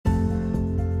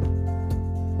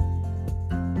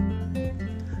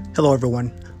Hello,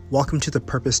 everyone. Welcome to the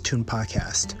Purpose Tune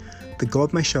podcast. The goal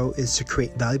of my show is to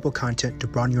create valuable content to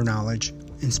broaden your knowledge,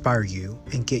 inspire you,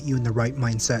 and get you in the right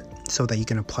mindset so that you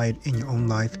can apply it in your own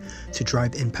life to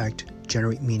drive impact,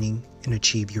 generate meaning, and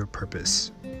achieve your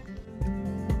purpose.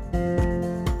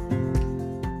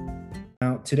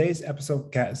 Now, today's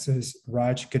episode guest is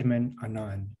Raj Goodman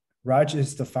Anand. Raj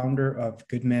is the founder of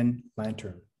Goodman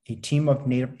Lantern, a team of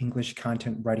native English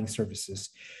content writing services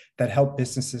that help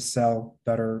businesses sell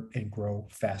better and grow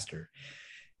faster.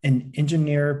 An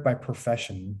engineer by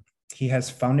profession, he has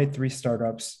founded 3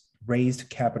 startups, raised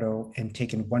capital, and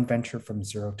taken one venture from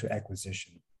zero to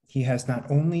acquisition. He has not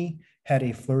only had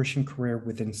a flourishing career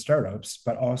within startups,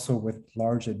 but also with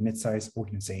large and mid-sized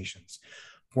organizations,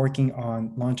 working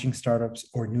on launching startups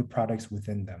or new products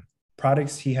within them.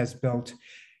 Products he has built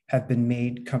have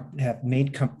made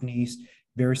companies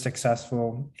very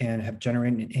successful and have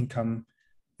generated an income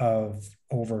of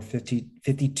over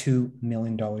 $52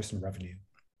 million in revenue.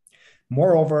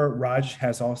 Moreover, Raj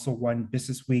has also won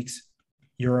Business Week's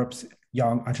Europe's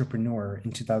Young Entrepreneur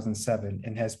in 2007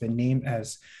 and has been named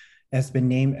as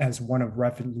one of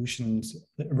Revolution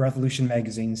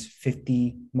magazine's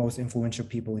 50 most influential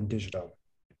people in digital.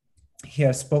 He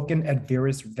has spoken at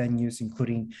various venues,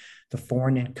 including the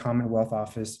Foreign and Commonwealth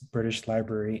Office, British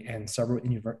Library, and several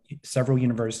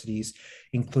universities,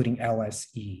 including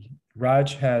LSE.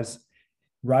 Raj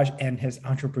and his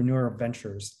entrepreneurial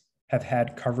ventures have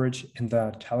had coverage in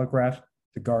the Telegraph,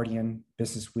 The Guardian,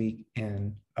 Business Week,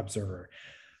 and Observer.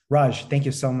 Raj, thank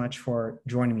you so much for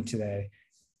joining me today.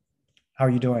 How are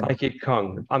you doing? Thank you,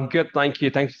 Kong. I'm good, thank you.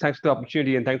 Thanks for the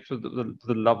opportunity, and thanks for the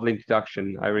lovely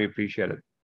introduction. I really appreciate it.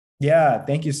 Yeah,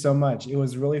 thank you so much. It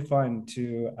was really fun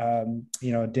to,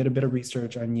 did a bit of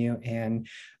research on you and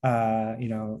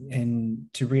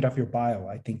to read off your bio.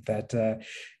 I think that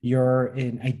you're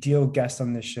an ideal guest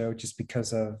on this show just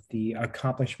because of the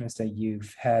accomplishments that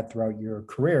you've had throughout your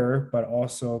career, but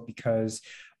also because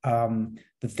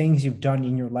the things you've done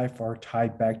in your life are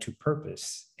tied back to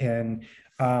purpose. And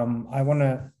I want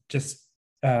to just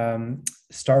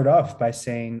start off by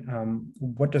saying,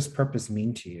 what does purpose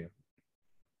mean to you?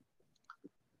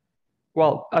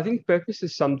 Well, I think purpose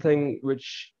is something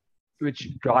which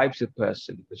drives a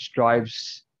person, which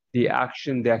drives the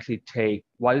action they actually take.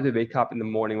 Why do they wake up in the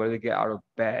morning? Why do they get out of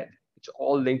bed? It's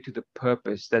all linked to the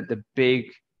purpose, that the big,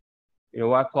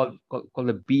 what I call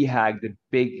the BHAG, the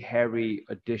big, hairy,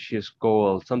 audacious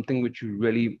goal, something which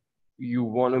you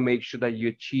want to make sure that you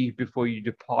achieve before you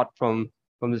depart from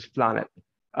this planet.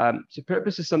 So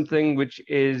purpose is something which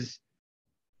is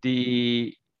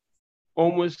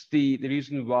almost the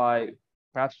reason why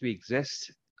perhaps we exist,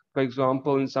 for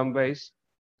example, in some ways.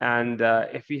 And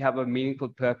if we have a meaningful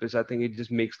purpose, I think it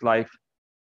just makes life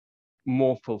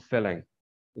more fulfilling,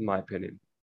 in my opinion.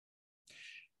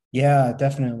 Yeah,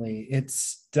 definitely.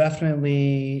 It's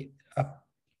definitely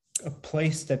a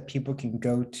place that people can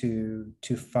go to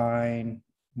find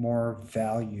more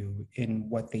value in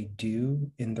what they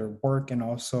do in their work, and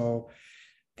also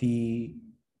the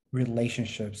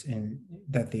relationships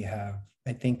that they have.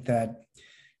 I think that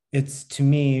to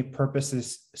me, purpose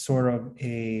is sort of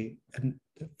the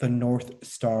North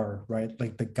Star, right?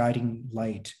 Like the guiding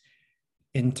light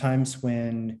in times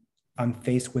when I'm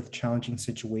faced with challenging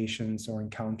situations or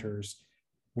encounters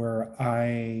where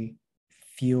I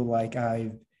feel like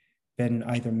I've been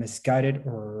either misguided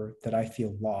or that I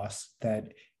feel lost,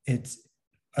 that it's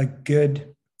a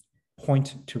good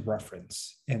point to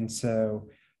reference. And so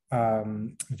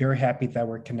very happy that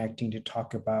we're connecting to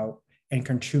talk about and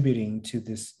contributing to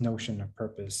this notion of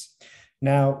purpose.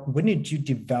 Now, when did you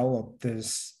develop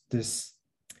this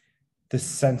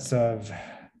sense of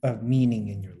meaning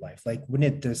in your life? Like, when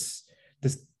did this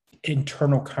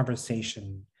internal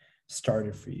conversation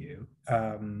started for you?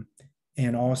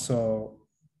 And also,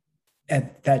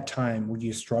 at that time, were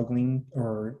you struggling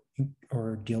or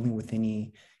dealing with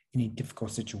any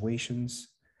difficult situations?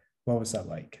 What was that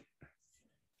like?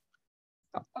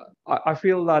 I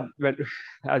feel that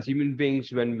as human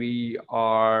beings, when we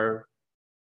are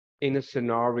in a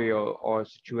scenario or a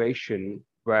situation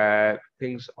where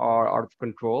things are out of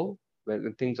control,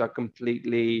 when things are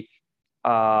completely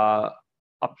up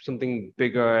something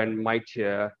bigger and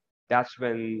mightier, that's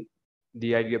when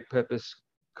the idea of purpose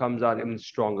comes out even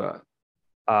stronger.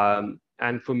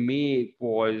 And for me, it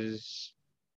was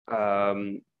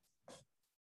on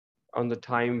the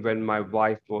time when my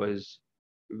wife was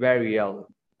very ill,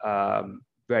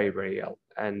 very, very ill.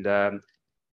 And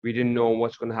we didn't know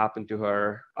what's going to happen to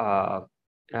her.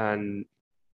 And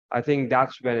I think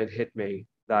that's when it hit me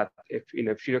that if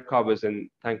she recovers, and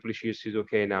thankfully she's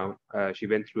okay now. She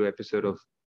went through an episode of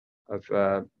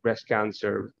breast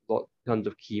cancer, tons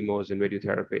of chemos and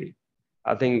radiotherapy.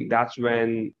 I think that's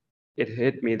when it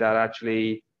hit me that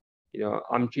actually,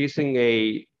 I'm chasing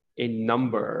a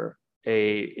number,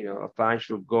 a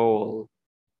financial goal,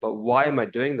 but why am I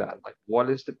doing that? Like, what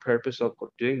is the purpose of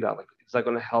doing that? Like, is that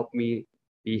going to help me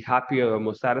be happier or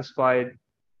more satisfied?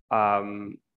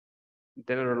 Um,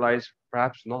 then I realized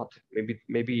perhaps not.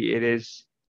 Maybe it is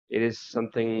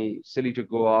something silly to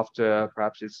go after.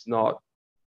 Perhaps it's not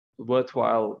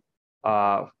worthwhile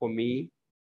for me.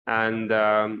 And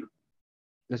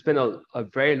it's been a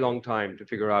very long time to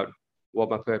figure out what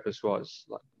my purpose was,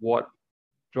 like what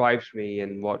drives me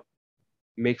and what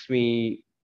makes me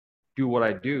do what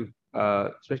I do,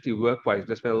 especially work-wise.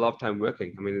 I spend a lot of time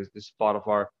working. I mean, this is part of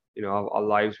our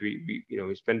lives. We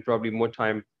spend probably more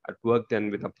time at work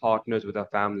than with our partners, with our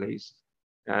families,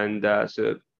 and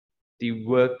so the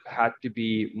work had to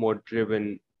be more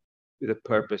driven with a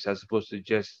purpose as opposed to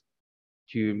just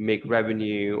to make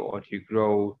revenue or to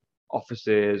grow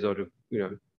offices or to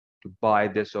buy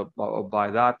this or buy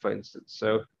that, for instance.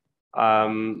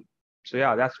 Um, so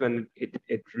yeah, that's when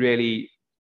it really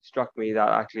struck me that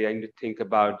actually I need to think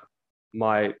about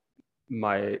my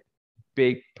my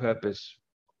big purpose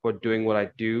for doing what I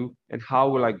do and how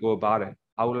will I go about it?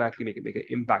 How will I actually make an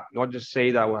impact? Not just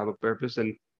say that I will have a purpose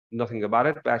and nothing about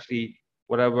it, but actually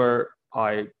whatever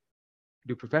I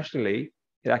do professionally,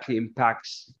 it actually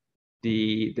impacts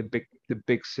the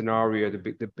big scenario,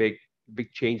 the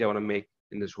big change I want to make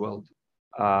in this world.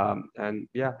 And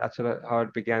yeah, that's how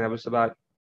it began. It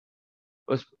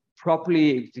was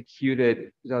properly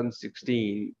executed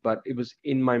 2016, but it was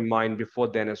in my mind before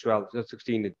then as well.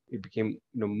 2016, it became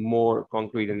more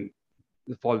concrete, and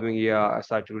the following year I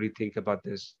started to really think about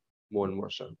this more and more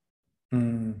so.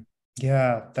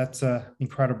 Yeah, that's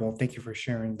incredible. Thank you for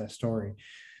sharing that story.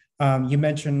 You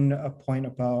mentioned a point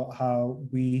about how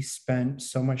we spent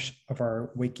so much of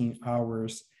our waking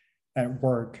hours at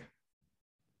work,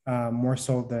 more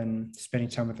so than spending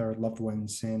time with our loved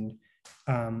ones. And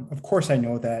of course, I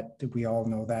know that we all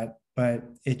know that, but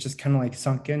it just kind of like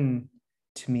sunk in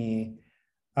to me,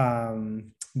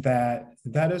 that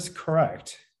is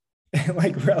correct.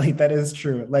 Like really, that is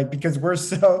true. Like because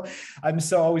I'm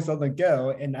so always on the go,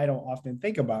 and I don't often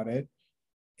think about it.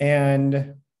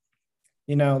 And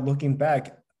looking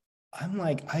back, I'm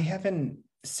like, I haven't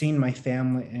seen my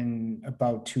family in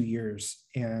about 2 years.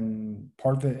 And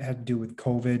part of it had to do with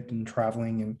COVID and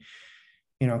traveling and,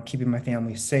 keeping my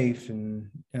family safe.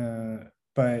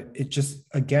 But it just,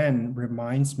 again,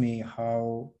 reminds me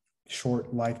how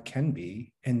short life can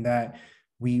be, and that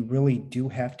we really do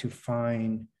have to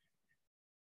find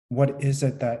what is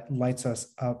it that lights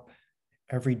us up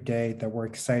every day, that we're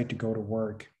excited to go to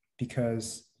work,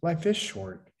 because life is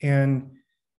short. And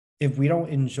if we don't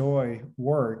enjoy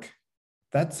work,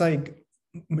 that's like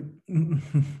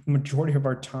majority of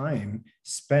our time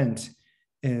spent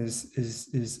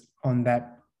is on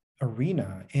that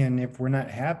arena. And if we're not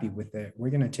happy with it,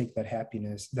 we're going to take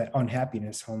that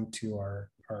unhappiness home to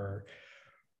our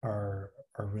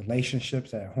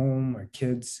relationships at home, our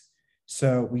kids.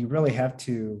 So we really have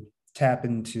to tap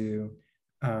into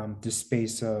the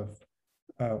space of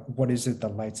what is it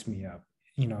that lights me up.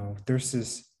 There's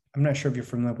this, I'm not sure if you're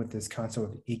familiar with this concept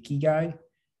of ikigai.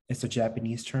 It's a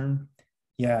Japanese term.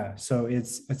 Yeah. So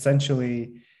it's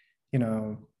essentially,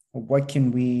 what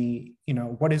can we,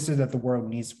 what is it that the world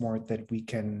needs more that we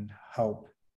can help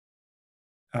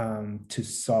to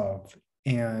solve,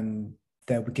 and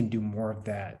that we can do more of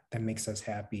that makes us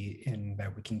happy, and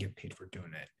that we can get paid for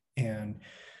doing it. And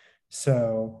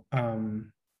so,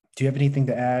 do you have anything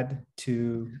to add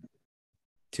to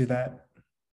that?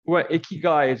 Well,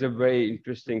 Ikigai is a very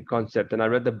interesting concept, and I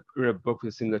read a book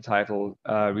with in the title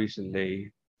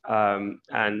recently,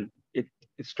 and it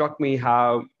struck me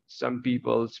how some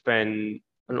people spend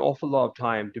an awful lot of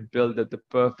time to build the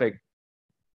perfect.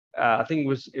 I think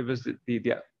it was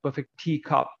the perfect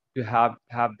teacup to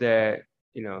have their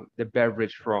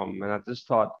beverage from, and I just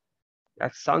thought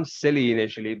that sounds silly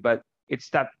initially, but it's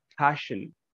that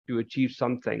passion to achieve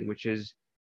something which is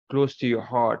close to your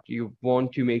heart. You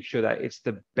want to make sure that it's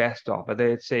the best of,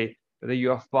 whether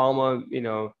you're a farmer,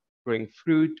 growing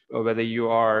fruit, or whether you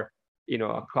are,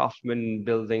 a craftsman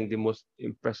building the most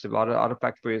impressive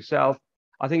artifact for yourself.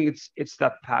 I think it's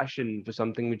that passion for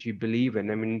something which you believe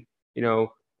in. I mean,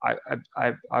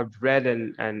 I've read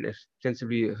and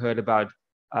extensively heard about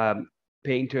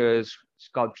painters,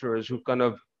 sculptors who kind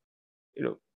of,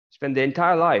 spend their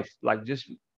entire life like just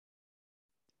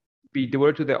be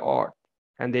devoted to their art,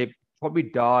 and they probably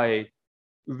die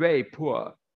very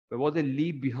poor. But what they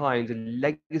leave behind is a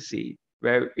legacy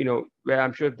where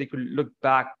I'm sure if they could look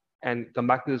back and come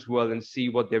back to this world and see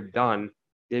what they've done,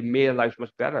 they made our lives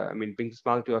much better. I mean, brings a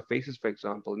smile to our faces, for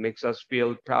example, makes us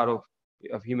feel proud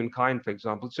of humankind, for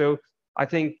example. So I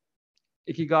think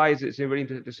ikigai is a very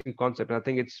interesting concept, and I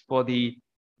think it's for the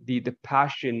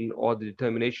passion or the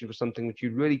determination for something that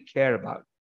you really care about,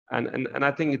 and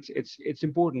I think it's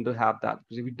important to have that,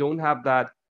 because if you don't have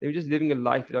that, then you're just living a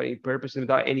life without any purpose and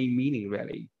without any meaning,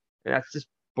 really, and that's just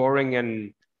boring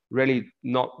and really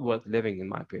not worth living, in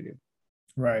my opinion.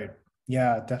 Right.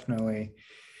 Yeah, definitely.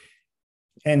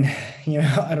 And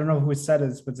I don't know who said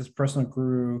this, but this personal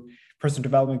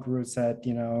development guru said,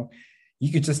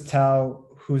 you could just tell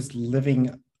who's living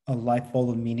a life full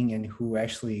of meaning and who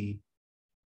actually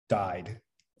died,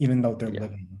 even though they're Yeah.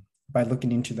 living, by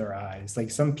looking into their eyes.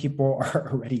 Like, some people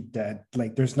are already dead.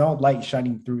 Like, there's no light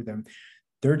shining through them.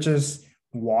 They're just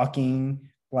walking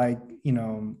like,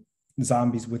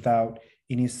 zombies without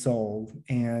any soul.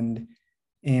 And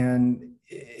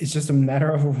it's just a matter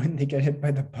of when they get hit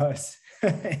by the bus.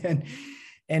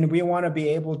 and we want to be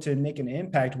able to make an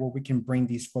impact where we can bring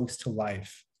these folks to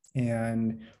life.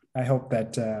 And I hope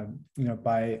that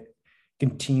by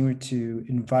continue to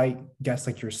invite guests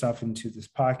like yourself into this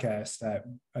podcast, that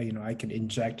I could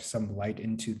inject some light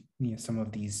into some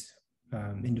of these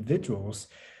individuals,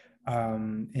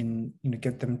 and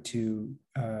get them to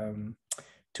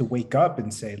wake up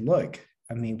and say, look,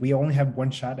 I mean, we only have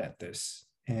one shot at this,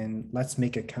 and let's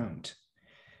make it count.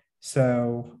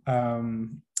 So,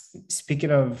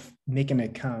 speaking of making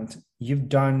it count, you've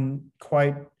done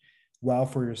quite well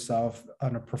for yourself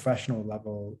on a professional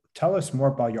level. Tell us more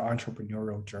about your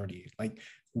entrepreneurial journey. Like,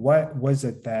 what was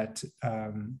it that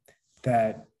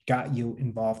got you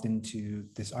involved into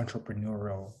this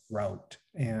entrepreneurial route,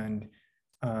 and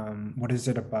what is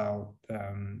it about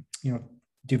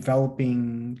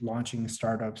developing, launching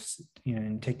startups,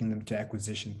 and taking them to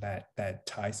acquisition that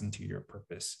ties into your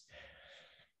purpose?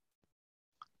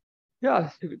 Yeah,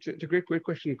 it's a great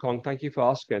question, Kong. Thank you for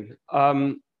asking.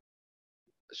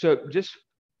 So just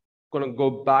gonna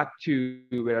go back to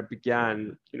where I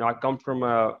began. I come from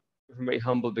very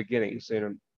humble beginnings.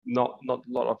 Not a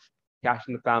lot of cash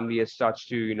in the family as such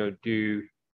to to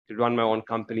run my own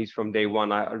companies from day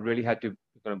one. I really had to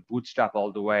kind of bootstrap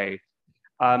all the way.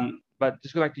 But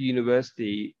just go back to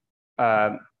university.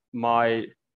 Um, my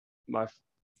my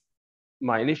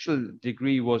my initial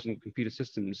degree was in computer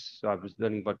systems, so I was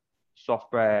learning about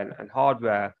software and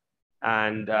hardware,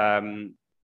 and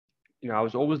I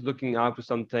was always looking out for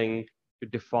something to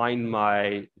define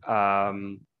my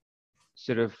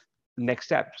sort of next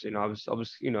steps.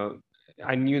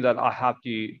 I knew that I have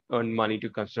to earn money to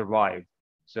kind of survive.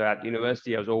 So at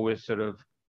university, I was always sort of,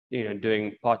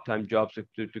 doing part-time jobs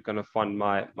to kind of fund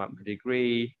my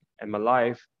degree and my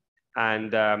life.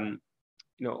 And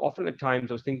often at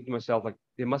times I was thinking to myself, like,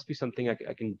 there must be something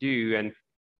I can do. And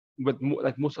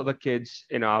like most other kids,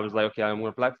 I was like, okay, I'm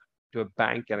going to apply to a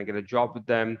bank and I get a job with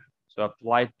them. So I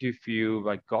applied to a few,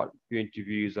 I got a few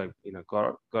interviews, got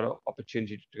an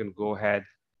opportunity to kind of go ahead,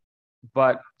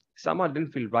 but somehow it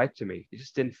didn't feel right to me. It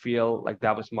just didn't feel like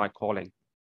that was my calling.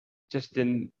 Just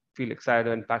didn't feel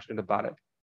excited and passionate about it.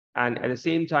 And at the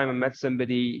same time, I met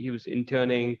somebody. He was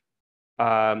interning,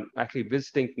 actually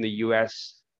visiting from the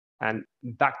US. And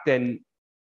back then,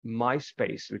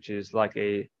 MySpace, which is like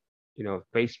a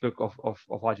Facebook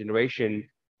of our generation,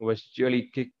 was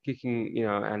really kicking,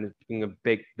 and being a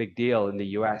big deal in the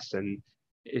US, and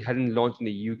it hadn't launched in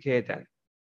the UK then.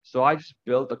 So I just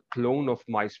built a clone of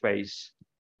MySpace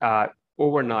uh,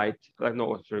 overnight, like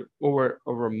no, sorry,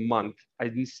 over a month. I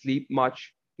didn't sleep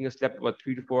much. I think I slept about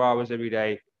 3 to 4 hours every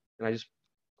day, and I just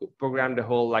programmed the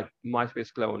whole like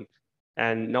MySpace clone.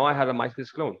 And now I had a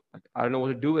MySpace clone. Like, I don't know what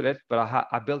to do with it, but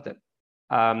I built it.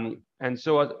 And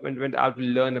so I went out to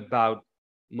learn about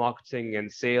marketing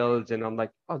and sales, and I'm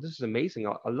like, oh, this is amazing.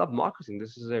 I love marketing.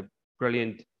 This is a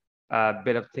brilliant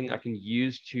bit of thing I can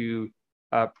use to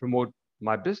promote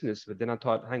my business. But then I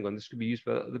thought, hang on, this could be used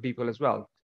for other people as well.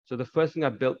 So the first thing I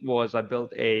built was I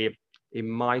built a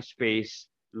MySpace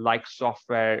like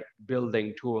software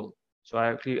building tool. So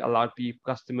I actually allowed people,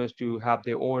 customers, to have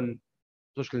their own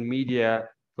social media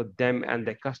for them and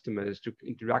their customers to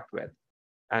interact with.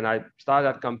 And I started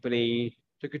that company,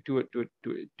 took it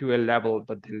to a level,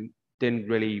 but then didn't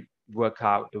really work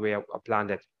out the way I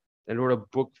planned it. Then wrote a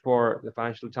book for the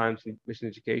Financial Times and Mission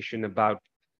Education about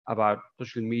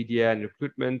social media and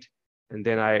recruitment. And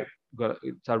then I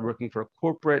started working for a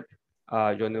corporate,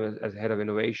 joined them as head of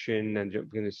innovation and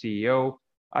became the CEO.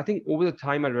 I think over the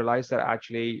time I realized that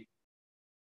actually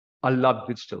I love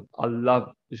digital. I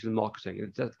love digital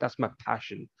marketing. That's my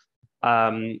passion.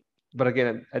 Um, but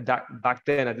again, at that back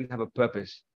then, I didn't have a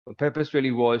purpose. My purpose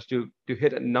really was to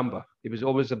hit a number. It was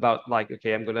always about like,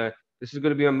 okay, this is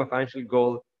gonna be my financial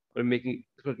goal. I'm making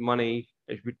this much money.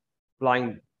 I should be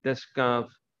flying this kind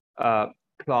of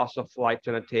class of flights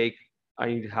gonna take. I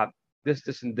need to have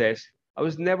this, and this. I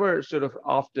was never sort of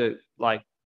after like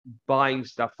buying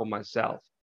stuff for myself,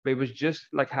 but it was just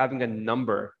like having a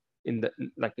number in the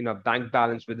like bank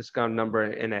balance with this kind of number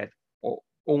in it, or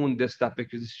own this stuff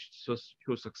because it's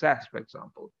show success, for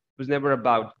example. It was never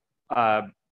about uh,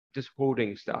 just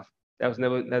hoarding stuff. That's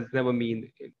never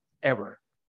mean ever,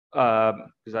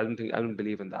 because I don't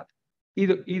believe in that.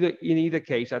 In either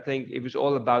case, I think it was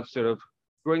all about sort of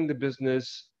growing the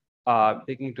business,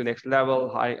 taking it to the next level,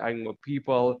 hiring more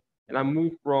people, and I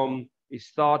moved from a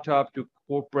startup to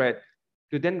corporate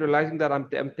to then realizing that I'm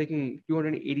taking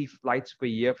 280 flights per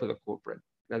year for the corporate,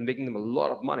 and I'm making them a lot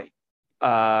of money.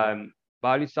 But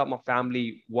I only saw my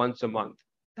family once a month.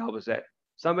 That was it.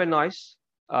 Somewhere nice.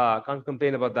 Can't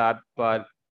complain about that, but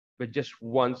just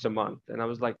once a month. And I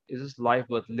was like, is this life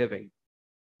worth living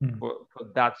Mm. for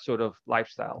that sort of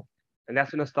lifestyle? And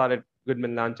that's when I started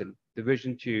Goodman Lantern, the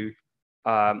vision to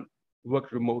um,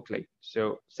 work remotely.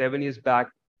 So 7 years back,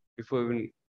 before even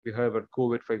we heard about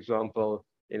COVID, for example,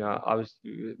 I was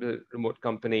a remote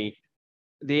company.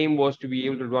 The aim was to be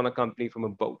able to run a company from a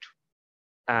boat,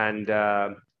 and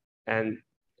and and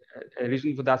the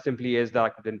reason for that simply is that I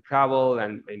could then travel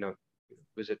and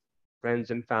visit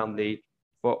friends and family,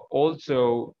 but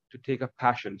also to take a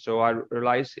passion. So I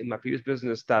realized in my previous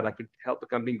business that I could help the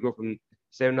company grow from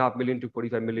 7.5 million to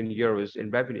 45 million euros in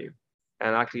revenue.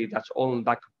 And actually, that's all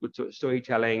back with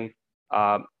storytelling,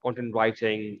 content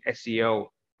writing, SEO.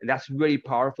 And that's really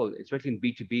powerful, especially in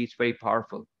B2B, it's very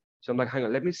powerful. So I'm like, hang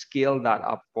on, let me scale that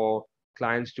up for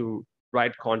clients to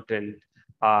write content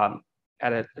um,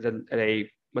 at a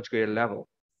much greater level,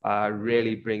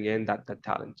 really bring in that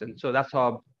talent. And so that's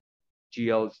how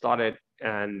GL started,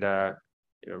 and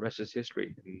rest is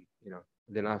history. And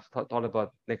then I've thought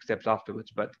about next steps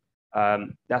afterwards. But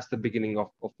that's the beginning of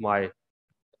my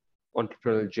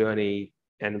entrepreneurial journey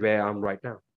and where I'm right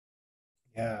now.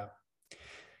 Yeah,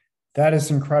 that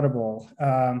is incredible.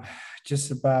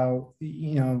 Just about,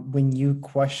 when you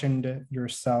questioned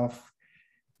yourself,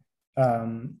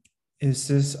 um, is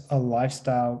this a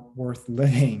lifestyle worth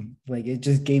living? Like, it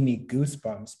just gave me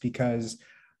goosebumps because,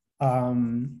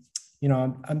 um,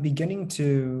 I'm beginning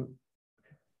to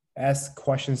ask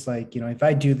questions like, if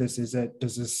I do this,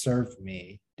 does it serve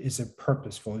me? Is it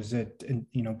purposeful? Is it,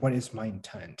 what is my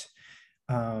intent?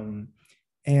 Um,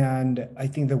 and I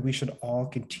think that we should all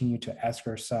continue to ask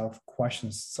ourselves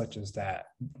questions such as that,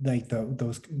 like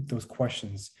those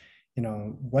questions.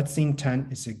 What's the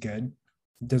intent? Is it good?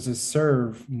 Does it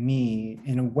serve me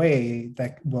in a way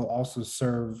that will also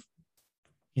serve,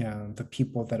 the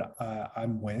people that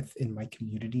I'm with in my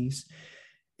communities?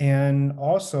 And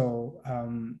also,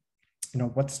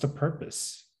 what's the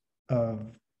purpose of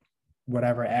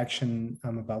whatever action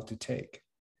I'm about to take?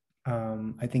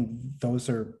 I think those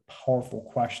are powerful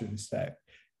questions that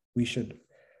we should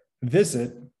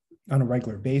visit on a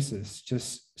regular basis,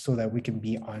 just so that we can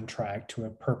be on track to a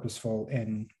purposeful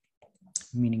and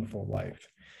meaningful life.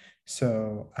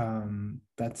 So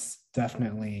that's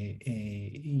definitely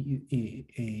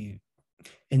a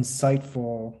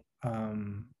insightful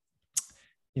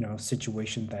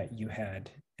situation that you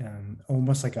had,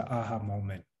 almost like an aha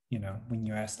moment, when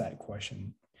you asked that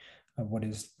question. What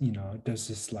is, does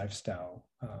this lifestyle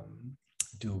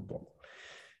doable?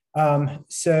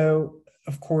 So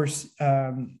of course,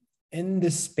 in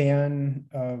the span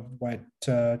of what,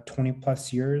 20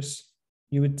 plus years,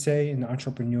 you would say, in the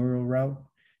entrepreneurial route,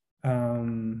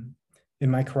 am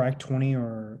I correct? 20,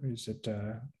 or is it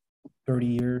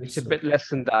 30 It's a years? bit less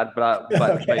than that, but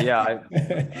Okay. yeah,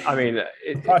 I mean,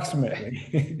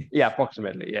 Approximately. yeah,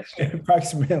 approximately, yes, yeah.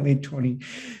 Approximately 20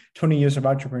 years of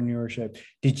entrepreneurship.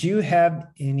 Did you have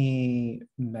any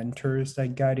mentors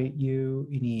that guided you,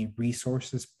 any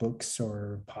resources, books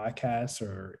or podcasts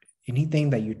or anything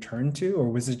that you turned to? Or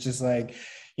was it just like,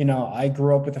 I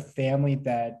grew up with a family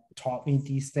that taught me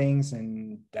these things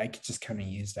and I could just kind of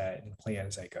use that and play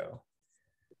as I go?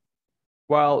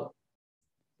 Well,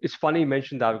 it's funny you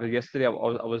mentioned that because yesterday I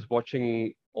was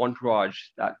watching Entourage,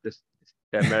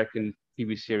 the American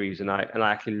TV series, and I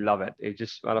actually love it. It's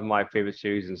just one of my favorite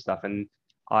series and stuff. And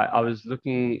I was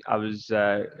looking, I was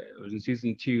in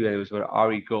season 2, and it was about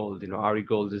Ari Gold. Ari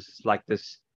Gold is like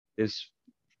this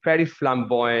very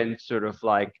flamboyant sort of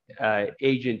like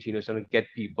agent, sort of get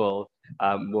people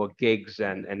more gigs,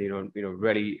 and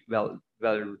really well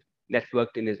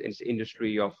networked in his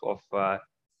industry of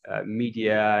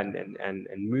media and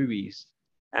movies.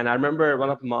 And I remember one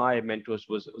of my mentors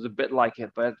was a bit like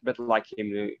him, but a bit like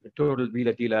him, a total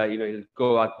wheeler dealer. He'll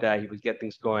go out there, he will get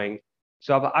things going.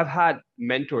 So I've had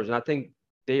mentors, and I think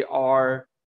they are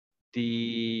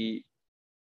the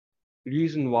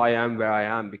reason why I am where I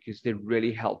am, because they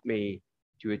really helped me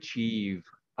to achieve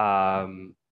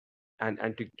um,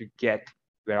 and to get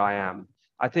where I am.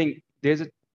 I think there's a,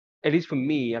 at least for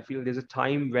me, I feel there's a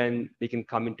time when they can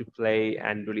come into play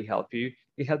and really help you.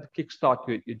 They help to kickstart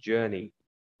your journey.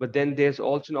 But then there's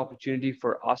also an opportunity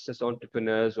for us as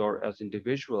entrepreneurs or as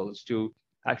individuals to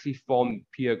actually form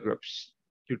peer groups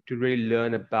to really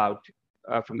learn about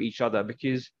from each other.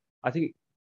 Because I think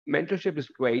mentorship is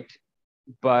great,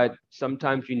 but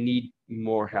sometimes you need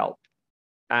more help.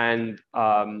 And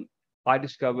I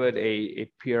discovered a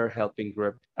peer helping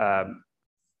group,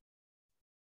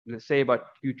 let's say about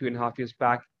 2.5 years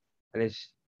back, and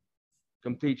it's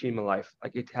completely changed my life.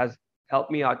 Like it has helped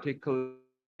me articulate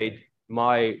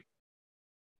my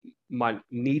my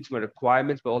needs, my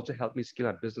requirements, but also helped me scale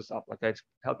my business up. Like it's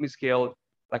helped me scale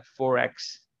like 4x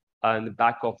in the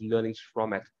back of learnings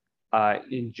from it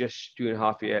in just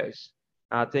 2.5 years.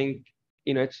 And I think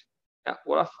it's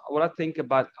what I think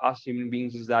about us human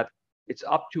beings is that it's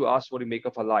up to us what we make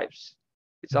of our lives.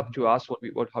 It's up to us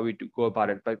what how we do go about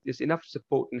it. But there's enough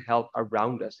support and help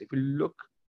around us. If we look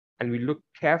and we look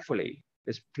carefully,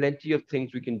 there's plenty of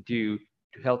things we can do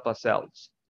to help ourselves.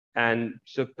 And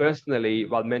so, personally,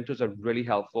 while mentors are really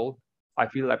helpful, I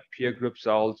feel that peer groups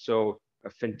are also a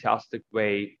fantastic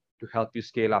way to help you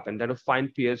scale up. And then to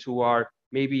find peers who are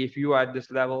maybe if you are at this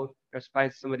level, let's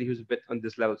find somebody who's a bit on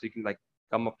this level so you can like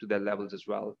come up to their levels as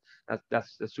well.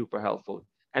 That's super helpful.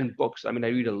 And books. I mean, I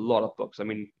read a lot of books. I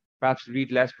mean, perhaps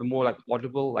read less, but more like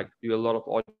Audible, like do a lot of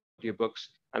audiobooks,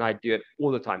 and I do it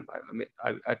all the time.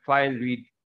 I try and read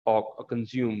or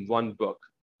consume one book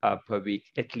per week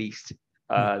at least.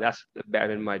 That's the bare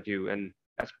minimum I do, and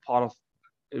that's part of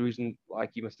the reason why I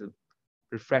keep myself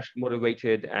refreshed,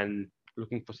 motivated, and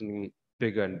looking for something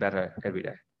bigger and better every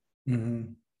day.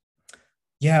 Mm-hmm.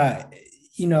 Yeah,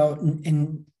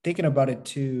 in thinking about it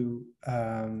too,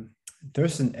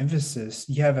 there's an emphasis.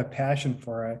 You have a passion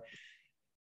for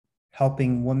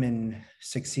helping women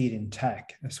succeed in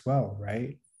tech as well,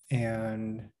 right?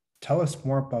 And tell us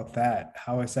more about that.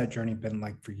 How has that journey been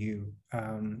like for you?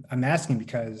 I'm asking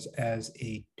because as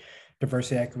a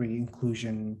diversity, equity,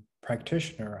 inclusion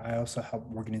practitioner, I also help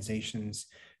organizations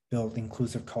build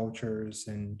inclusive cultures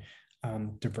and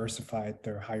diversify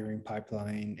their hiring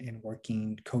pipeline and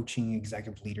coaching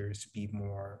executive leaders to be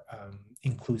more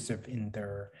inclusive in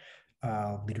their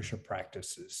leadership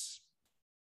practices.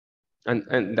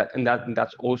 And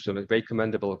that's awesome. It's very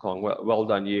commendable, Kong. Well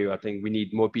done, you. I think we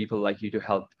need more people like you to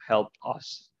help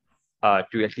us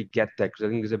to actually get there, because I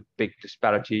think there's a big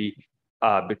disparity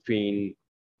between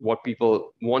what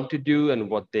people want to do and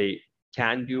what they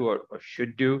can do or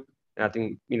should do. And I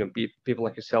think people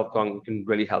like yourself, Kong, can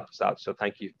really help us out. So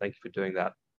thank you for doing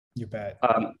that. You bet.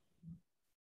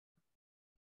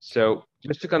 So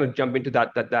just to kind of jump into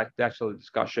that actual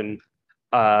discussion,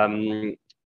 um,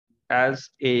 as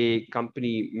a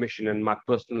company mission and my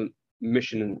personal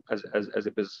mission as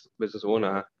a business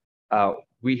owner,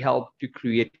 we help to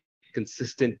create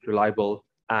consistent, reliable,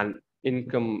 and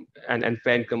income and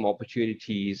fair income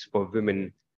opportunities for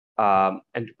women,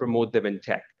 and to promote them in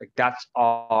tech. Like that's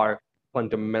our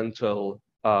fundamental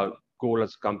goal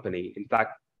as a company. In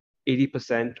fact,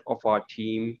 80% of our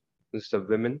team consists of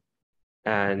women,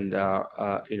 and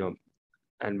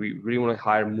and we really want to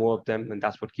hire more of them, and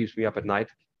that's what keeps me up at night.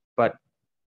 But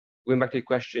going back to your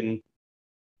question,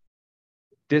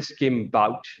 this came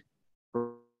about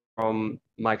from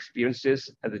my experiences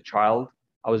as a child.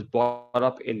 I was brought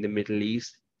up in the Middle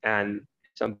East and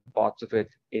some parts of it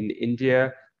in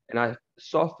India, and I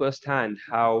saw firsthand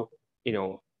how,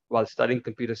 while studying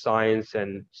computer science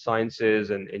and sciences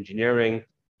and engineering,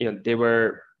 there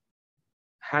were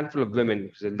a handful of women,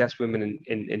 because there are less women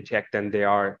in tech than they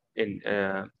are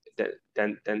than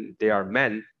they are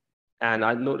men. And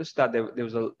I noticed that there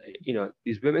was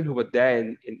these women who were there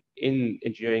in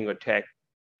engineering or tech.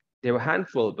 They were a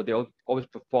handful, but they always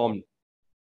performed.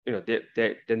 Their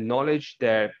knowledge,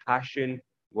 their passion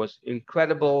was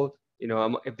incredible.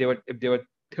 If there were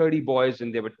 30 boys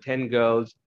and there were 10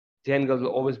 girls, 10 girls will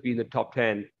always be in the top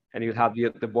 10, and you'll have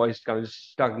the boys kind of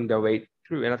struggling their way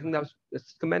through. And I think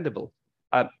that's commendable.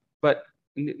 But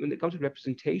when it comes to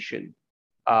representation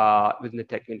within the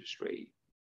tech industry,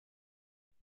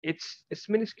 it's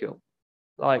minuscule.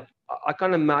 Like I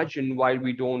can't imagine why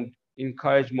we don't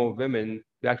encourage more women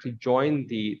to actually join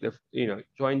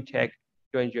join tech,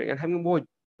 join engineering, and having more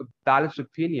balanced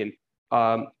opinion.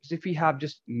 Because if we have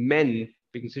just men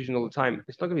making decisions all the time,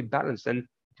 it's not going to be balanced. And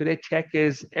today, tech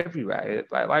is everywhere,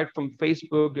 right from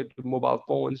Facebook to mobile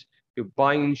phones to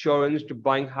buying insurance to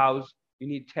buying house. You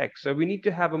need tech. So we need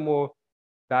to have a more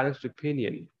balanced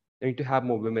opinion. We need to have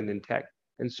more women in tech.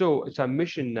 And so it's our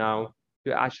mission now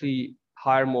to actually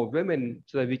hire more women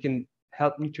so that we can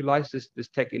help utilize this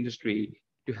tech industry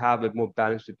to have a more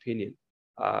balanced opinion.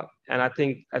 And I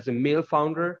think as a male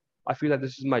founder, I feel like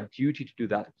this is my duty to do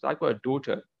that. So I've got a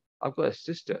daughter, I've got a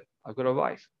sister, I've got a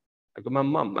wife, I've got my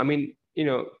mom. I mean,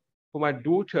 for my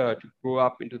daughter to grow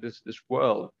up into this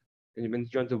world and when she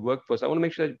joins the workforce, I want to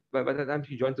make sure that by the time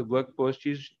she joins the workforce,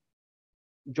 she's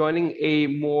joining a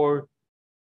more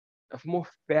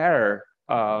fair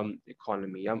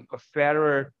economy, a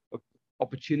fairer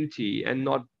opportunity, and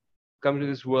not come to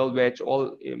this world where it's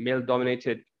all male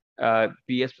dominated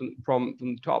BS from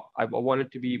the top. I want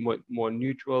it to be more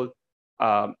neutral,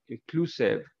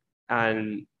 inclusive,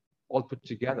 and all put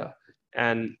together.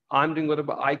 And I'm doing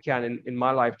whatever I can in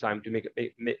my lifetime to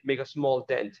make a small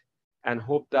dent, and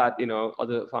hope that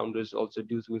other founders also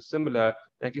do something similar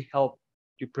and actually help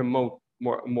to promote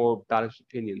more balanced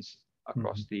opinions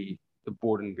across the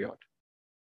board and beyond.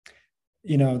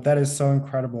 That is so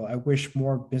incredible. I wish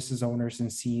more business owners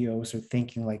and CEOs are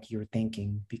thinking like you're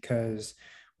thinking, because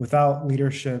without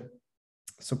leadership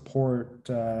support,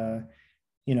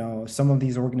 some of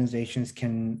these organizations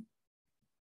can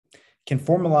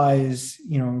formalize,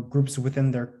 groups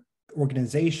within their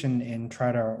organization and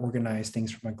try to organize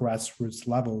things from a grassroots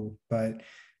level. But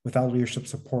without leadership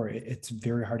support, it's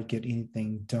very hard to get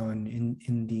anything done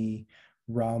in the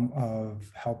realm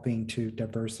of helping to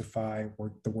diversify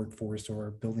the workforce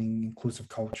or building inclusive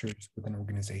cultures within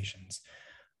organizations.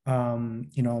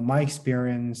 My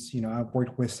experience, I've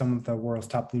worked with some of the world's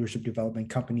top leadership development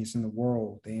companies in the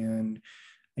world, and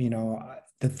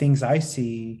the things I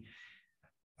see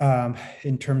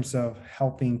in terms of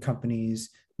helping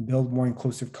companies build more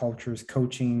inclusive cultures,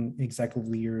 coaching executive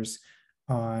leaders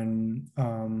on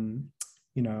on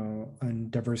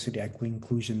diversity, equity,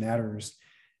 inclusion matters,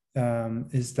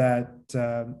 is that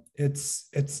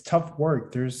it's tough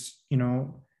work. There's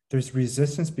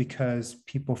resistance because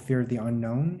people fear the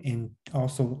unknown, and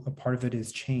also a part of it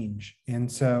is change.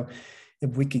 And so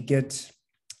if we could get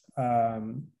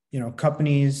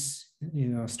companies,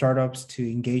 startups to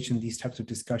engage in these types of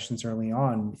discussions early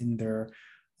on in their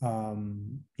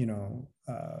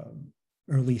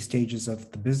early stages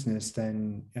of the business,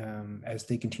 then as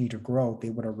they continue to grow, they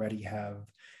would already have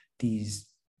these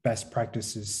best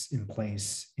practices in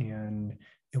place, and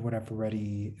it would have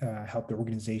already helped the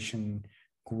organization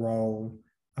grow,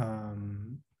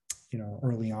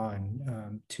 early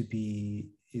on, to be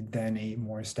then a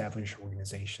more established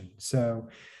organization. So,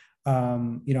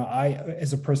 I,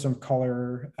 as a person of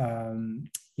color,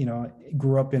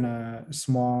 grew up in a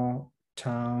small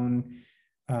town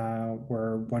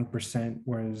where 1%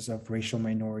 was of racial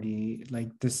minority.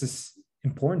 Like, this is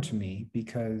important to me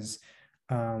because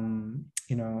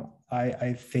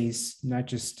I face not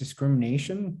just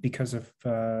discrimination because of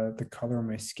the color of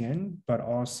my skin, but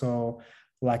also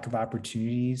lack of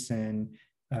opportunities. And,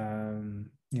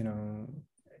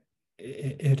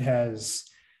 it has,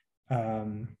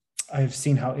 I've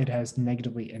seen how it has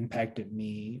negatively impacted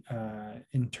me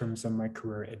in terms of my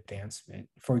career advancement.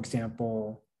 For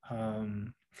example,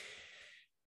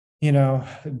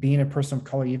 being a person of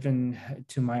color, even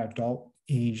to my adult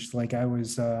age, like I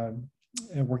was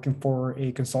working for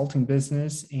a consulting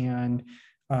business, and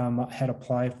had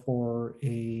applied for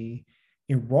a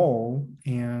role,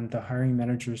 and the hiring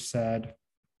manager said,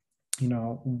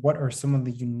 what are some of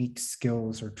the unique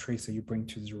skills or traits that you bring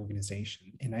to this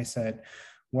organization? And I said,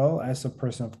 well, as a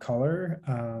person of color,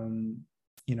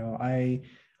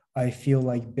 I feel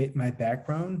like my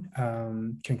background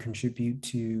can contribute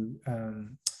to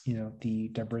the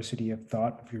diversity of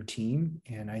thought of your team,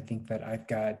 and I think that I've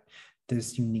got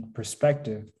this unique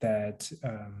perspective that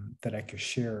I could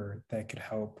share that could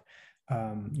help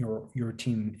your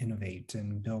team innovate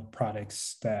and build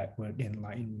products that would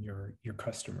enlighten your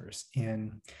customers.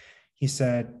 And he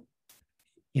said,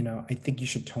 I think you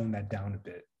should tone that down a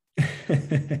bit.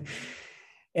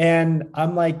 And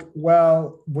I'm like,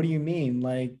 well, what do you mean?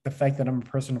 Like, the fact that I'm a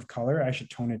person of color, I should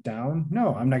tone it down?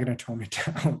 No, I'm not going to tone it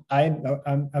down. I'm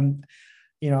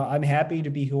happy to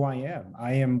be who I am.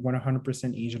 I am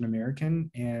 100% Asian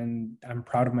American, and I'm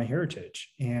proud of my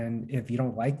heritage. And if you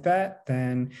don't like that,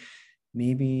 then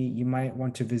maybe you might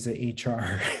want to visit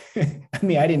HR. I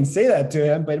mean, I didn't say that to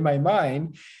him, but in my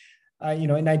mind,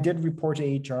 and I did report to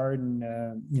HR, and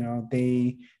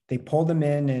they pulled him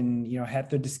in and had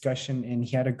the discussion, and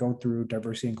he had to go through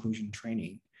diversity inclusion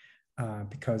training.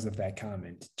 because of that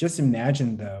comment. Just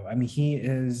imagine, though, I mean, he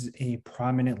is a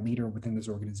prominent leader within this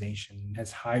organization,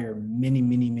 has hired many,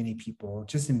 many, many people.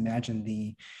 Just imagine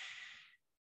the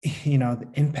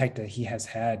impact that he has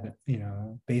had,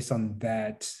 based on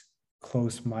that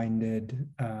close-minded,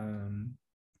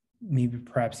 maybe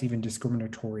perhaps even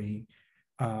discriminatory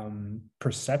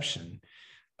perception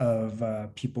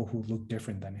of people who look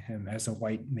different than him as a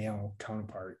white male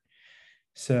counterpart.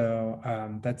 So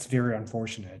that's very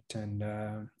unfortunate, and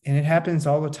it happens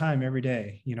all the time, every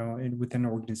day, within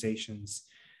organizations.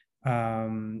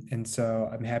 And so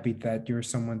I'm happy that you're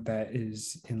someone that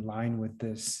is in line with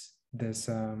this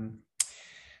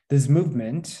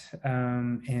movement,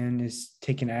 and is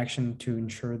taking action to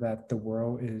ensure that the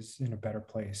world is in a better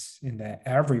place, and that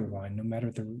everyone, no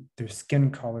matter their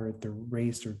skin color, their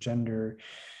race, or gender,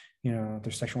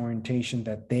 their sexual orientation,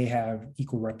 that they have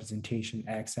equal representation,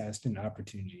 access, and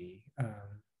opportunity,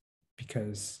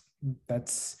 because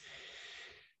that's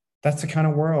the kind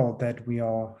of world that we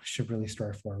all should really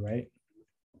strive for, right?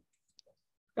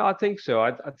 Yeah, I think so.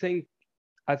 I think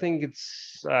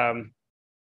it's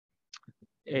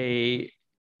a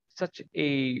such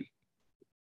a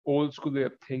old school way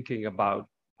of thinking about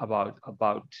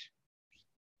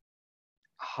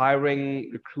hiring,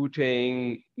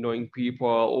 recruiting, knowing people,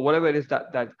 or whatever it is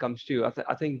that comes to.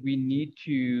 I think we need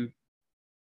to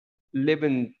live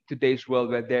in today's world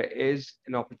where there is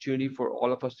an opportunity for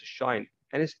all of us to shine,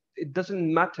 and it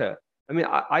doesn't matter. I mean,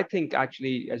 I think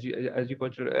actually, as you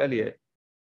pointed out earlier,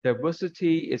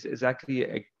 diversity is actually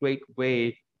a great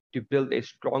way to build a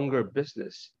stronger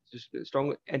business, just a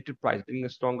stronger enterprise, building a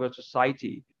stronger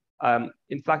society.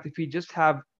 In fact, if we just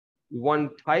have one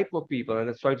type of people,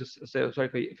 and sorry to say, sorry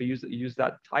if I use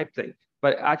that type thing,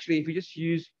 but actually, if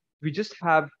we just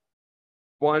have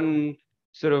one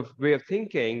sort of way of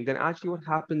thinking, then actually what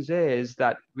happens is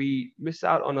that we miss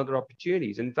out on other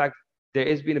opportunities. In fact, there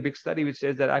has been a big study which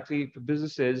says that actually for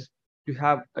businesses to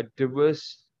have a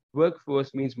diverse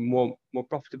workforce means more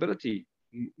profitability,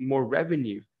 more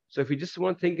revenue. So if you just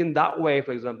want to think in that way,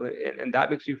 for example, and that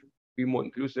makes you be more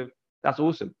inclusive, that's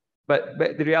awesome. But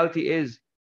the reality is,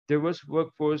 diverse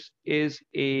workforce is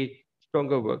a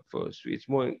stronger workforce. It's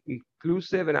more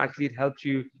inclusive, and actually it helps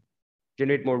you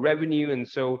generate more revenue. And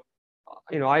so,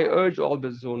 I urge all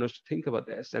business owners to think about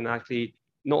this, and actually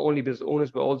not only business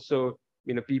owners, but also,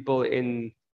 people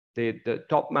in the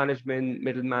top management,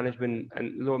 middle management,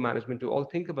 and lower management to all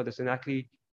think about this and actually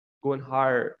go and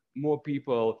hire more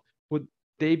people who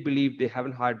they believe they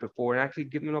haven't hired before, and actually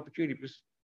give them an opportunity, because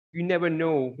you never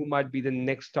know who might be the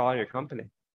next star in your company.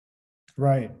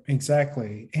 Right,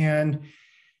 exactly. And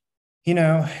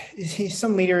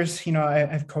some leaders,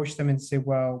 I've coached them and say,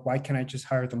 well, why can't I just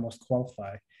hire the most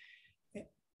qualified?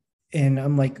 And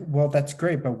I'm like, well, that's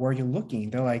great, but where are you looking?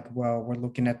 They're like, well, we're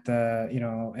looking at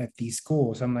at these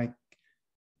schools. I'm like,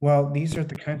 well, these are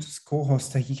the kinds of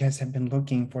schools that you guys have been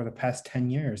looking for the past 10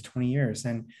 years, 20 years.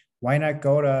 And why not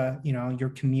go to, your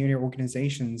community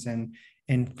organizations and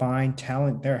find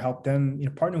talent there, help them,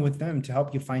 partner with them to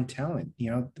help you find talent,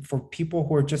 for people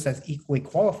who are just as equally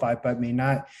qualified, but may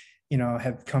not,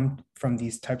 have come from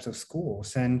these types of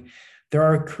schools. And there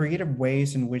are creative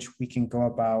ways in which we can go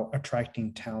about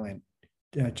attracting talent,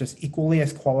 just equally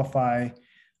as qualified,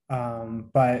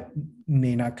 but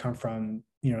may not come from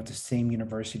the same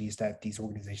universities that these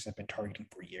organizations have been targeting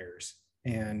for years.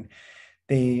 And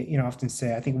they often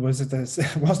say, I think, was it this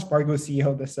Wells Fargo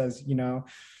CEO that says,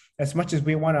 as much as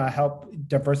we want to help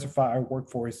diversify our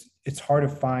workforce, it's hard to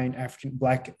find African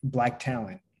black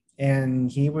talent.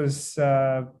 And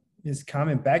his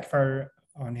comment backfired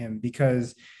on him,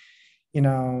 because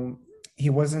he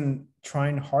wasn't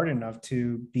trying hard enough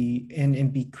to be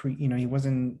and be he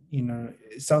wasn't,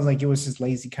 it sounds like it was just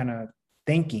lazy kind of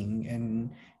thinking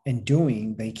and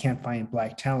doing. They can't find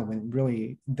black talent when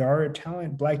really there are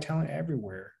black talent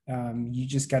everywhere. You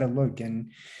just got to look,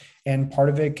 and part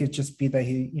of it could just be that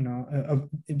he,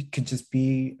 it could just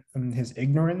be his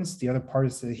ignorance. The other part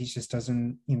is that he just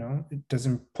doesn't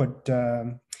put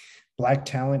black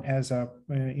talent as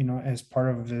as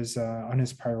part of his on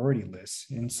his priority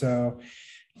list. And so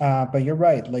but you're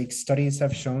right, like studies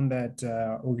have shown that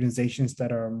organizations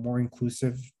that are more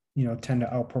inclusive tend to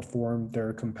outperform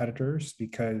their competitors,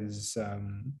 because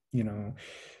yeah,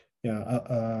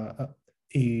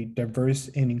 a diverse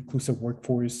and inclusive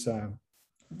workforce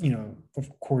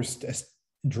of course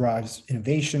drives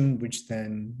innovation, which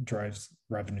then drives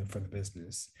revenue for the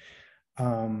business.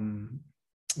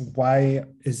 Why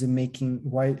is it making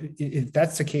why if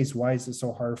that's the case, why is it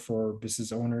so hard for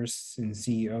business owners and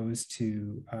CEOs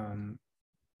to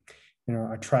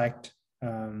attract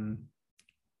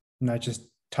not just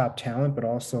top talent, but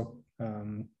also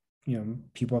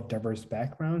people of diverse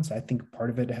backgrounds. I think part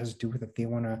of it has to do with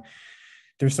that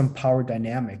there's some power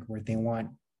dynamic where they want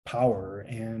power,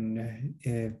 and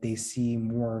if they see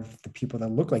more of the people that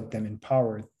look like them in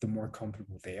power, the more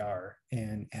comfortable they are.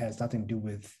 And it has nothing to do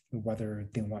with whether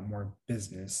they want more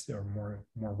business or more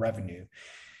revenue.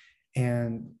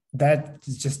 And that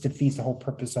just defeats the whole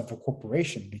purpose of a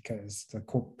corporation, because the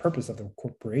purpose of the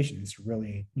corporation is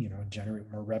really,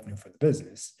 generate more revenue for the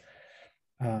business.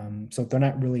 So they're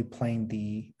not really playing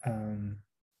the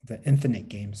infinite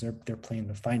games. They're playing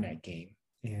the finite game.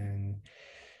 And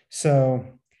so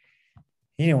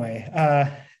anyway,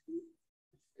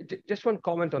 Just one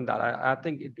comment on that. I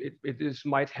think it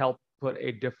might help put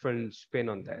a different spin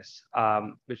on this,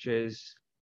 which is,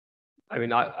 I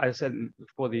mean, I said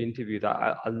before the interview that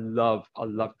I love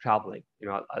traveling.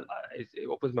 It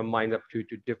opens my mind up to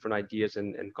different ideas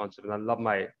and concepts. And I love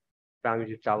my family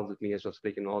to travel with me as well, so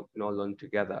they can all learn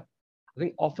together. I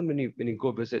think often when you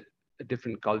go visit a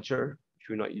different culture which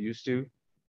we're not used to,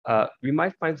 we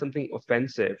might find something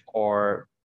offensive, or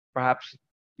perhaps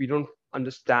we don't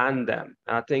understand them.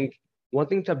 And I think one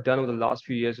thing that I've done over the last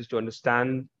few years is to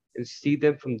understand and see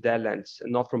them from their lens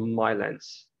and not from my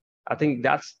lens. I think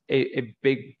that's a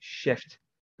big shift.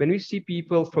 When we see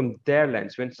people from their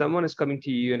lens, when someone is coming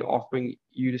to you and offering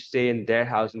you to stay in their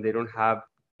house and they don't have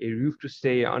a roof to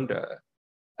stay under,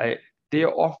 uh, they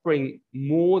are offering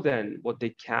more than what they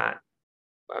can.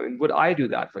 I mean, would I do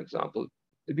that, for example?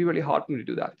 It'd be really hard for me to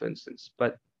do that, for instance.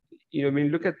 But when you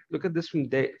look at this from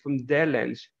their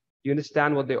lens, you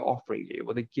understand what they're offering you,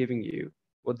 what they're giving you,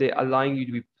 what they're allowing you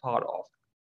to be part of.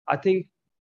 I think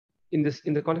in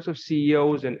the context of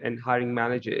CEOs and hiring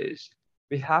managers,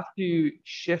 we have to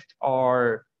shift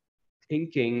our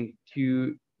thinking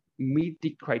to meet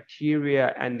the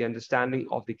criteria and the understanding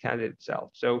of the candidate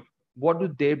itself. So what do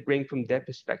they bring from their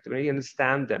perspective? And you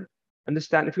understand them.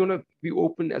 Understand, if you want to be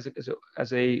open as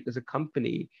a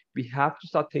company, we have to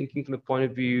start thinking from the point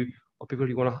of view of people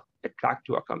you want to attract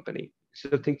to our company.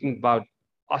 Instead of thinking about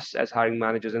us as hiring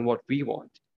managers and what we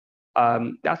want.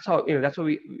 That's how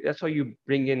you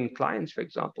bring in clients, for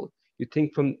example. You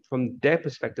think from their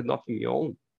perspective, not from your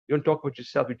own. You don't talk about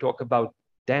yourself, you talk about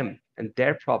them and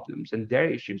their problems and their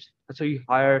issues. That's how you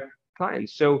hire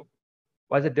clients. So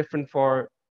why is it different for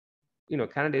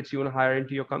candidates you want to hire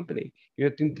into your company? You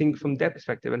have to think from their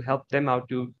perspective and help them out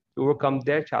to overcome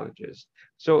their challenges.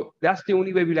 So that's the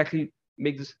only way we'll actually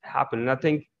make this happen. And I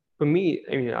think for me,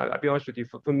 I mean, I'll be honest with you,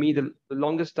 for me, the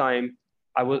longest time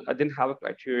I didn't have a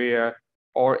criteria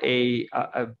or a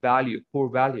value, core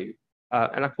value.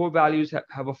 And our core values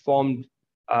have formed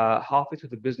halfway through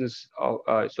the business,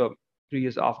 so 3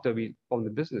 years after we formed the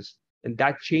business. And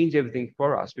that changed everything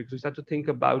for us, because we start to think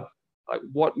about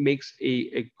what makes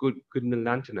a good Goodman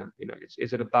Lantana.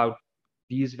 Is it about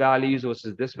these values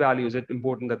versus this value? Is it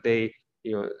important that they,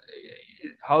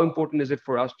 how important is it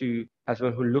for us to have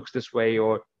someone who looks this way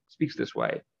or speaks this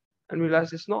way? And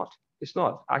realize it's not. It's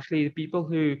not. Actually, people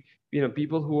who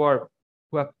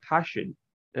have passion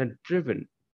and driven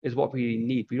is what we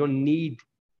need. We don't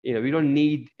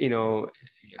need,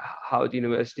 Howard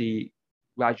University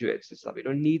graduates and stuff. We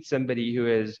don't need somebody who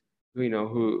is,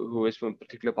 who is from a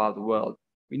particular part of the world.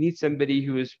 We need somebody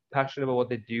who is passionate about what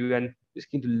they do and is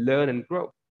keen to learn and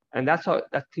grow. And that's how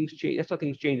things change. That's how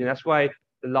things change. And that's why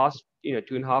the last,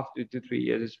 2.5 to 3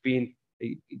 years has been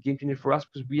a game changer for us,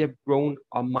 because we have grown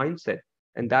our mindset,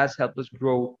 and that's helped us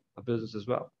grow our business as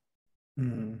well.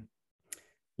 Mm.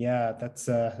 Yeah,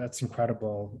 that's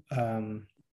incredible.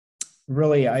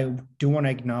 Really, I do want to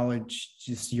acknowledge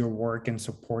just your work and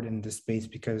support in this space,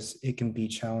 because it can be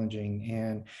challenging.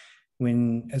 And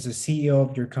when, as a CEO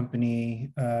of your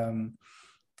company,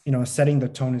 setting the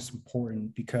tone is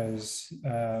important, because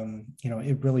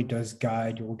it really does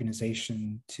guide your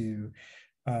organization to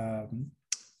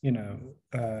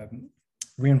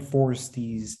reinforce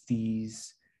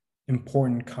these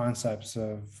important concepts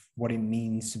of what it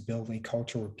means to build a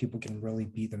culture where people can really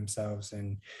be themselves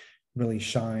and really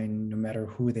shine, no matter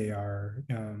who they are,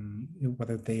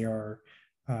 whether they are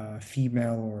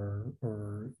female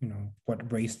or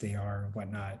what race they are or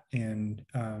whatnot. And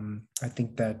I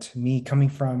think that me coming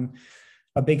from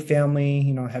a big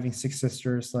family, having 6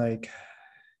 sisters, like,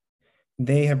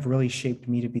 they have really shaped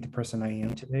me to be the person I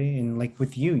am today. And like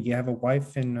with you, you have a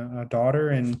wife and a daughter,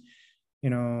 and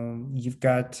you've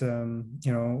got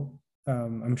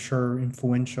I'm sure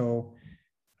influential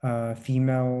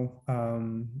female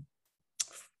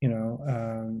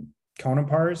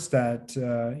counterparts that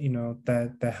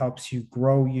that helps you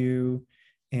grow you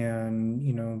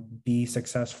and be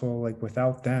successful. Like,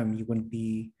 without them, you wouldn't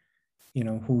be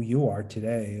who you are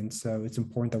today. And so it's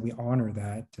important that we honor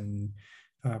that and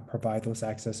provide those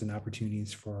access and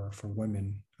opportunities for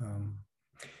women.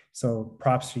 So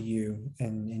props to you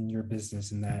and in your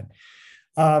business in that.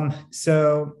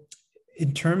 So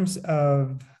in terms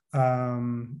of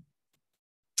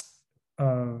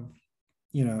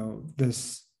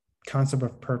this concept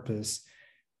of purpose,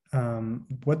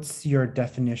 what's your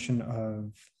definition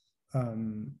of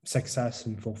success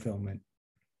and fulfillment?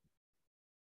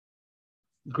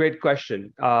 Great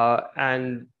question.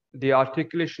 And the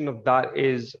articulation of that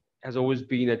has always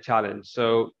been a challenge.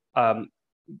 So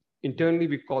internally,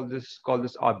 we call this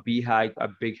our BHAG, a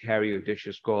big, hairy,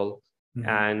 audacious goal. Mm-hmm.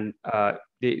 And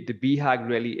the BHAG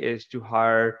really is to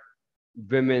hire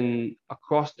women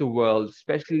across the world,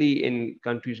 especially in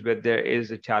countries where there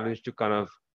is a challenge to kind of,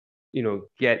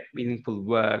 get meaningful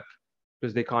work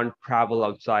because they can't travel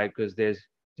outside because there's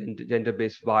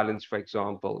gender-based violence, for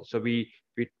example. So we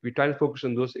try to focus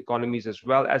on those economies as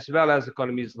well as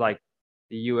economies like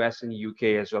the US and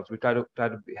UK as well. So we try to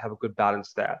have a good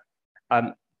balance there.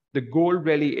 Um, the goal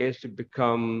really is to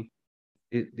become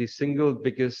the single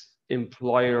biggest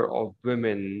employer of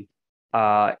women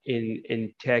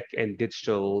in tech and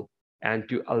digital, and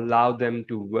to allow them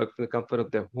to work from the comfort of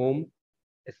their home.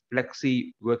 It's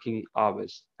flexi working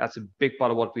hours. That's a big part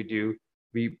of what we do.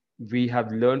 We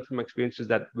have learned from experiences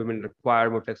that women require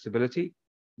more flexibility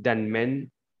than men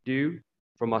do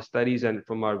from our studies and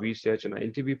from our research and our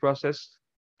interview process.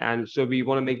 And so we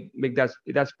want to make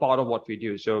that's part of what we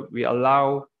do. So we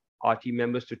allow our team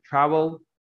members to travel,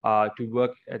 to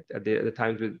work at the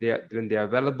times when they are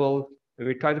available, and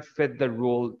we try to fit the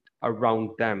role around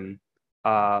them.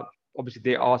 Obviously,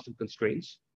 there are some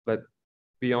constraints, but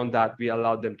beyond that, we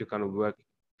allow them to kind of work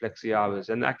flexi hours.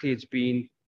 And actually, it's been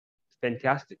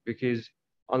fantastic because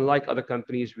unlike other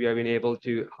companies, we have been able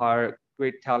to hire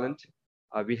great talent.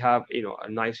 We have a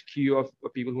nice queue of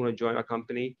people who want to join our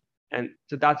company, and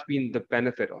so that's been the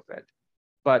benefit of it.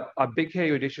 But our big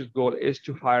hairy audacious goal is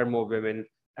to hire more women.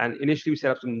 And initially, we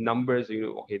set up some numbers.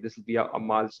 Okay, this will be a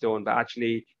milestone, but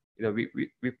actually,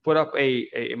 we put up a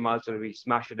milestone and we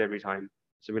smash it every time.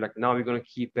 So we're like, now we're going to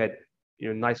keep it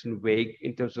nice and vague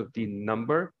in terms of the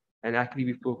number, and actually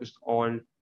we focused on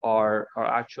our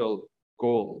actual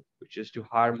goal, which is to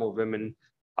hire more women,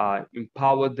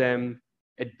 empower them,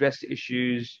 address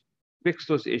issues, fix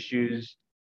those issues,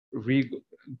 re-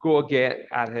 go again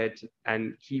at it,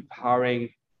 and keep hiring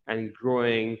and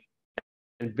growing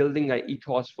and building an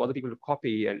ethos for other people to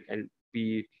copy and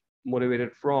be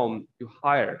motivated from to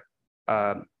hire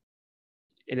um,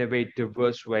 in a very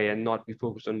diverse way and not be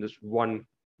focused on this one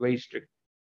very strict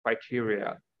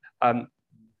criteria. Um,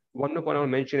 One point I want to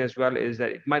mention as well is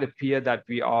that it might appear that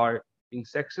we are being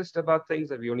sexist about things,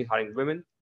 that we're only hiring women.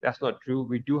 That's not true.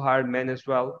 We do hire men as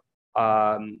well.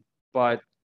 But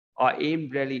our aim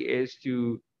really is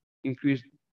to increase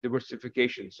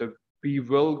diversification. So we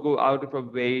will go out of our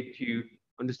way to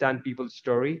understand people's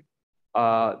story,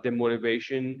 their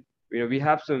motivation. We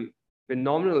have some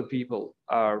phenomenal people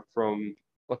from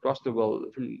across the world,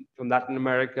 from Latin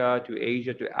America to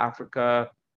Asia to Africa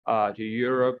to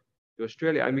Europe to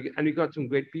Australia, and we got some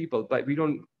great people, but we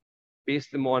don't base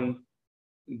them on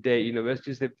their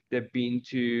universities they've been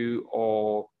to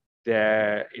or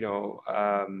their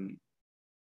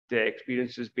their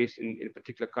experiences based in a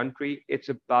particular country. It's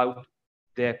about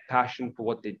their passion for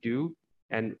what they do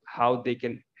and how they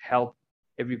can help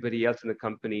everybody else in the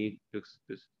company to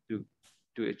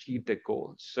to achieve their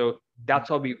goals. So that's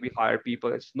how we hire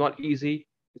people. It's not easy.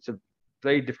 It's a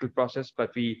very difficult process,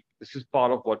 but this is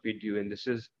part of what we do. And this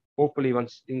is hopefully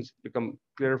once things become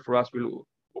clearer for us, we'll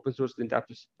open source the entire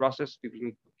process. People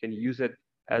can use it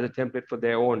as a template for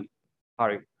their own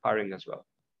hiring as well.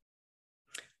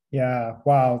 Yeah,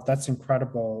 wow, that's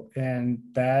incredible. And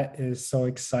that is so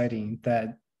exciting,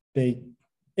 that big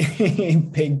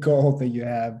big goal that you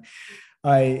have.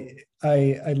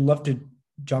 I'd love to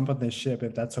jump on this ship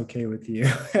if that's okay with you.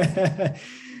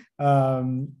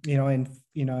 And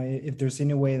if there's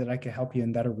any way that I can help you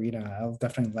in that arena, I'll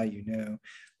definitely let you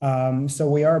know. So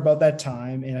we are about that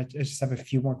time, and I just have a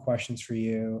few more questions for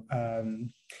you.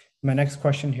 My next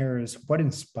question here is, what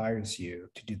inspires you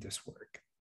to do this work?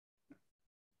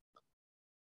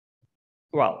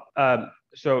 Well,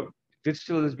 so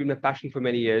digital has been my passion for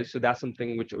many years. So that's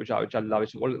something which I love.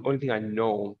 It's the only thing I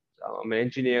know. I'm an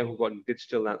engineer who got into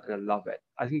digital and I love it.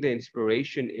 I think the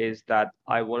inspiration is that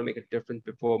I want to make a difference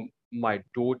before my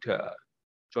daughter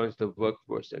joins the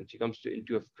workforce and she comes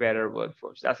into a fairer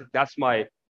workforce. That's my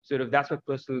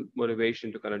personal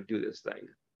motivation to kind of do this thing.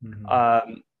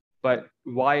 Mhm. But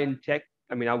why in tech?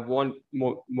 I mean, I want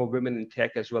more women in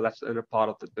tech as well. That's another part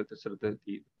of the sort of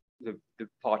the the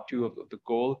part two of the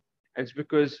goal. And it's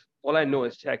because all I know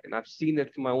is tech, and I've seen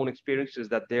it from my own experiences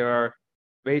that there are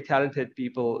very talented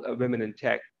people, women in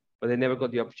tech, but they never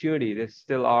got the opportunity. They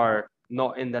still are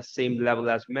not in the same level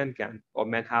as men can or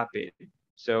men have been.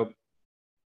 So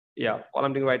yeah, all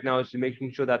I'm doing right now is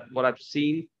making sure that what I've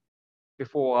seen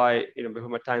before before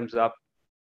my time's up,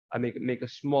 I make a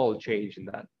small change in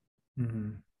that.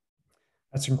 Mhm.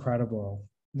 That's incredible.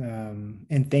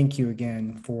 And thank you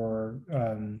again for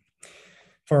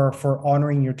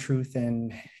honoring your truth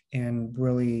and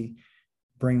really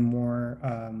bring more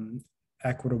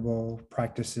equitable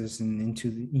practices into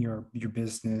your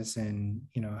business, and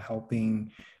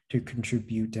helping to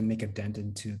contribute and make a dent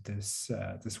into this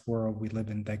world we live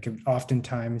in that could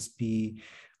oftentimes be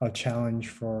a challenge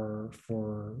for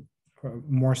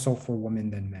more so for women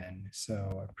than men.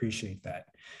 So I appreciate that.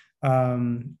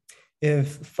 If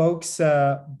folks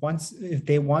if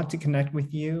they want to connect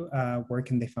with you, where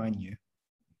can they find you?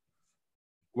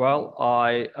 Well,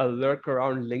 I lurk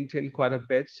around LinkedIn quite a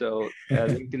bit, so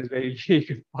LinkedIn is very easy. You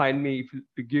can find me if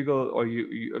you Google or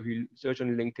if you search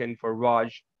on LinkedIn for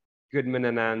Raj Goodman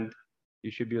Anand,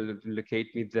 you should be able to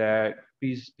locate me there.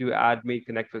 Please do add me,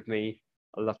 connect with me.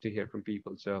 I love to hear from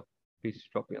people, so please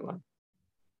drop me a line.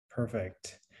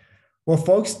 Perfect. Well,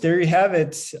 folks, there you have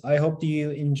it. I hope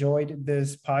you enjoyed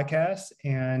this podcast.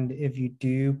 And if you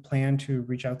do plan to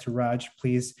reach out to Raj,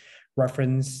 please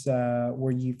reference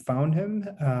where you found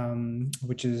him,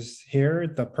 which is here,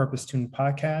 the Purpose Tune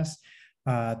podcast.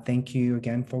 Thank you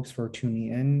again, folks, for tuning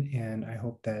in. And I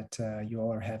hope that you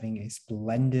all are having a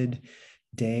splendid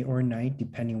day or night,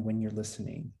 depending when you're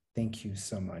listening. Thank you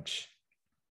so much.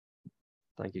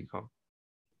 Thank you, Carl.